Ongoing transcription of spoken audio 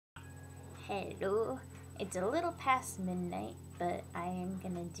Hello. It's a little past midnight, but I am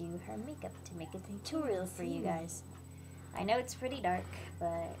gonna do her makeup to make a tutorial for you guys. I know it's pretty dark,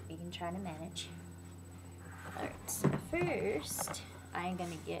 but we can try to manage. Alright, so first, I'm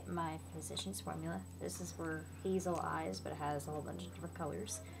gonna get my Physician's Formula. This is for hazel eyes, but it has a whole bunch of different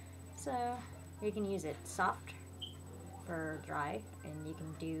colors. So, you can use it soft for dry, and you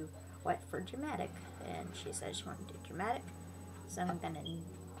can do wet for dramatic. And she said she wanted to do dramatic, so I'm gonna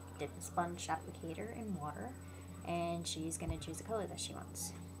dip the sponge applicator in water, and she's gonna choose the color that she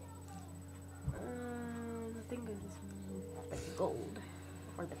wants. I think it is the gold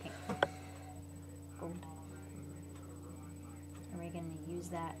or the pink. Gold. And we're gonna use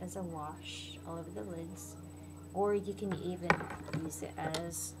that as a wash all over the lids, or you can even use it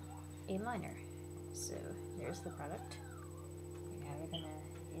as a liner. So there's the product. And now we're gonna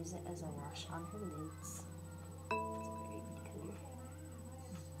use it as a wash on her lids. It's a very good color.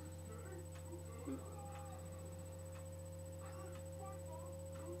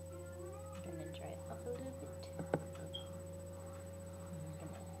 I'm gonna dry it off a little bit. I'm gonna put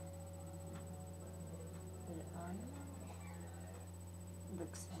it on. It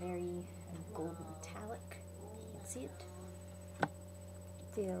looks very gold metallic. You can see it.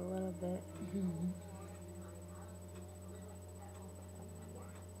 see a little bit.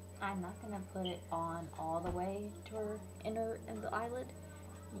 I'm not gonna put it on all the way to her inner of the eyelid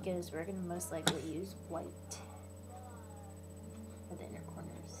because we're gonna most likely use white for the inner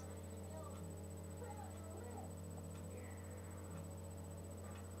corners.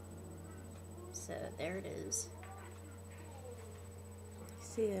 So there it is.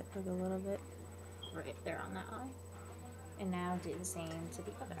 See it like a little bit. Right there on that eye. And now do the same to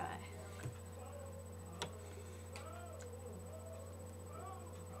the other eye.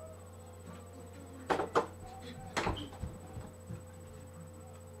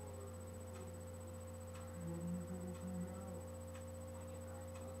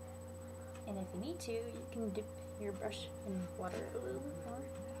 And if you need to, you can dip your brush in water a little bit more.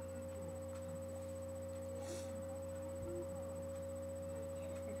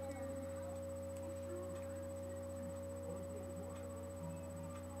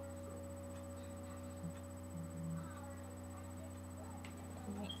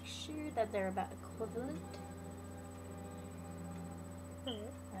 Make sure that they're about equivalent.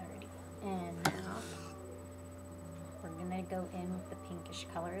 Alrighty. And now we're gonna go in with the pinkish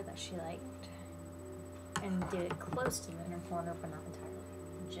color that she liked and do it close to the inner corner, but not entirely.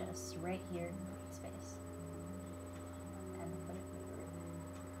 Just right here in the space. Kind of put it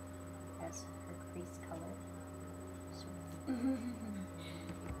as her crease color. Sort of.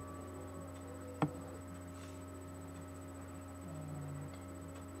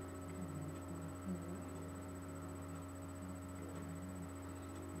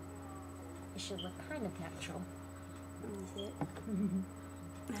 It should look kind of natural. See it?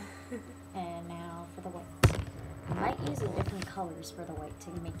 And now for the white. I might use different colors for the white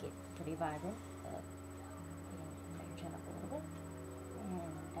to make it pretty vibrant, but cut your chin up a little bit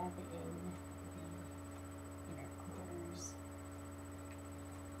and dab it in inner corners.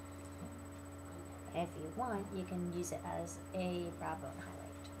 If you want, you can use it as a brow bone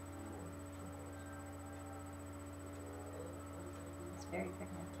highlight. It's very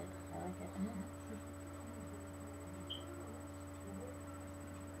pigmented. I like it.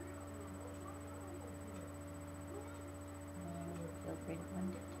 Feel free to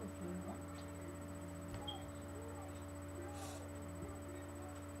blend it if you want.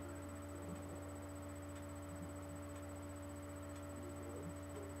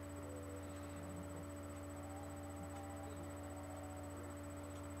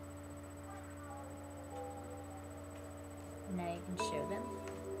 Now you can show them.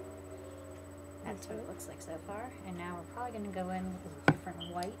 That's what it looks like so far. And now we're probably going to go in with a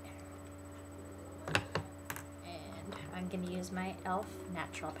different white. I'm going to use my e.l.f.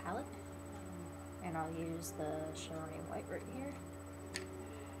 natural palette, and I'll use the shimmery white right here.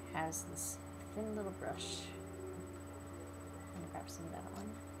 Has this thin little brush. I'm going to grab some of that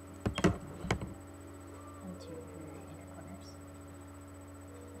one into her inner corners.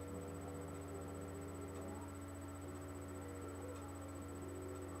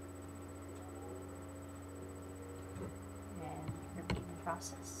 And repeat the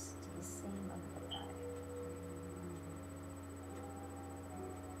process to the same on the other eye.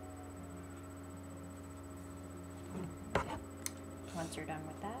 Once you're done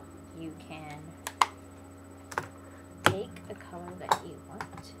with that, you can take a color that you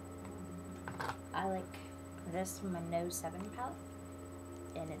want. I like this from my No 7 palette,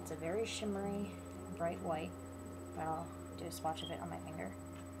 and it's a very shimmery, bright white, but I'll do a swatch of it on my finger,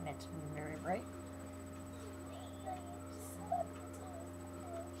 and it's very bright. right?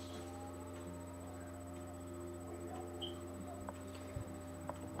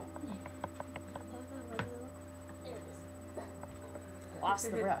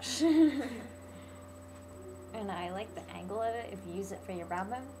 Lost the brush. And I like the angle of it if you use it for your brow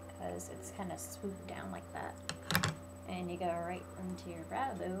bone, because it's kind of swooped down like that. And you go right into your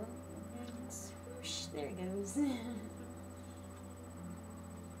brow bone, and swoosh, there it goes. And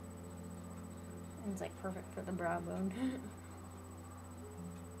it's like perfect for the brow bone.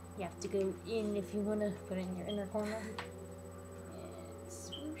 You have to go in if you want to put it in your inner corner. And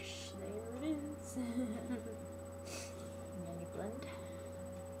swoosh, there it is. And then you blend.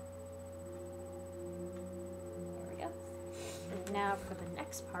 There we go. Now for the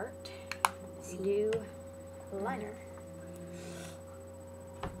next part, you do liner.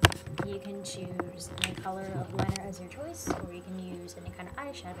 You can choose any color of liner as your choice, or you can use any kind of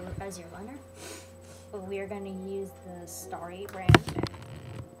eyeshadow as your liner. But we are going to use the Starry brand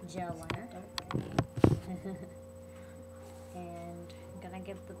gel liner. And I'm going to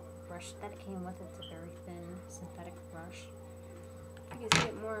give the brush that it came with, it's a very thin synthetic brush. I can see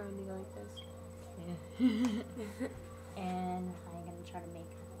it more when you go like this. Yeah. And I'm going to try to make a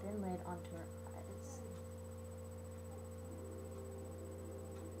thin lid onto her eyes.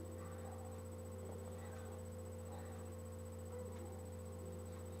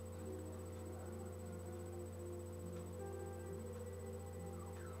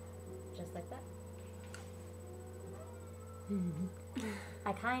 Just like that.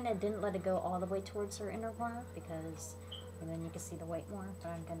 I kind of didn't let it go all the way towards her inner corner because then you can see the white more, but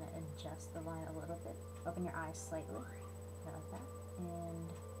I'm going to adjust the line a little bit. Open your eyes slightly, like that, and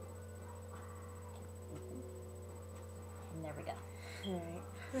there we go. Alright.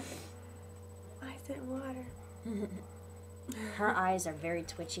 Eyes in water. Her eyes are very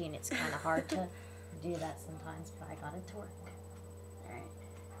twitchy and it's kind of hard to do that sometimes, but I got it to work. Alright,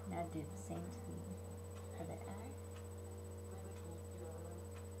 now do the same to the other eye.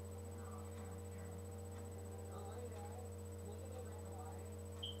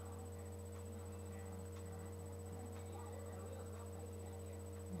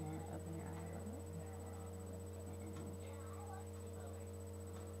 And open your eye a little bit.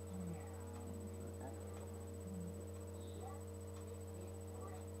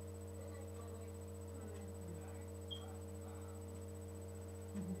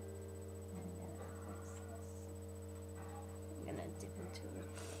 I'm gonna dip into a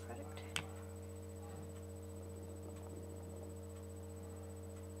little product.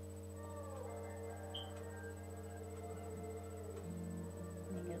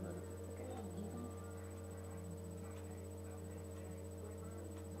 Make it a little bit thicker and even.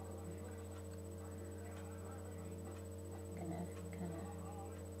 Gonna kind of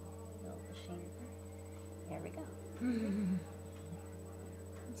build the shape. There we go.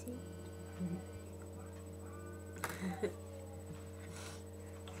 See?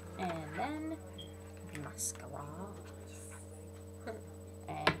 And then mascara.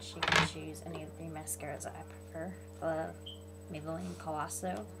 And she can choose any of the mascaras that I prefer. The Maybelline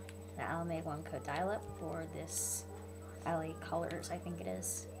Colosso, the Almay One Coat Dial Up, or this LA Colors, I think it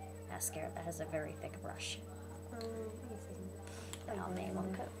is, mascara that has a very thick brush. I guess The Almay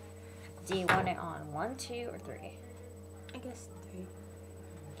One Coat. Do you want it on 1, 2, or 3? I guess 3.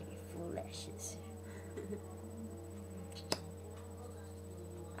 Give you flashes.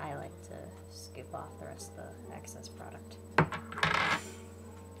 I like to scoop off the rest of the excess product.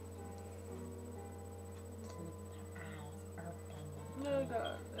 Oh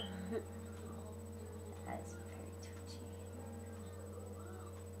god. That is very twitchy.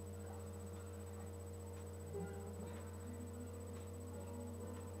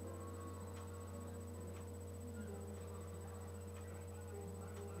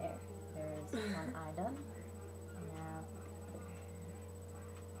 There is one eye done. Now,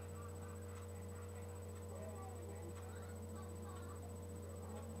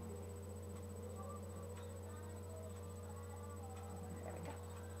 there we go.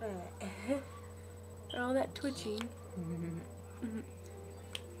 Alright. For all that twitching.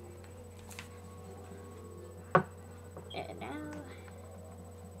 And now,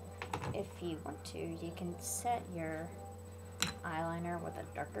 if you want to, you can set your eyeliner with a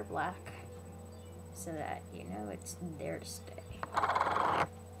darker black so that you know it's there to stay.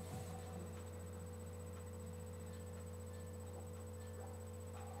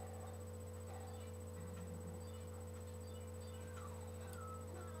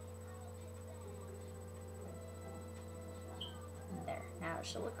 There. Now it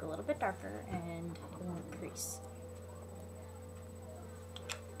should look a little bit darker and it won't crease.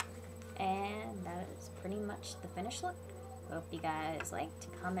 And pretty much the finished look. Hope you guys liked,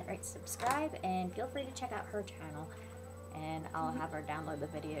 comment, rate, subscribe, and feel free to check out her channel. And I'll have her download the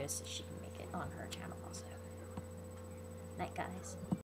videos so she can make it on her channel also. Night, guys.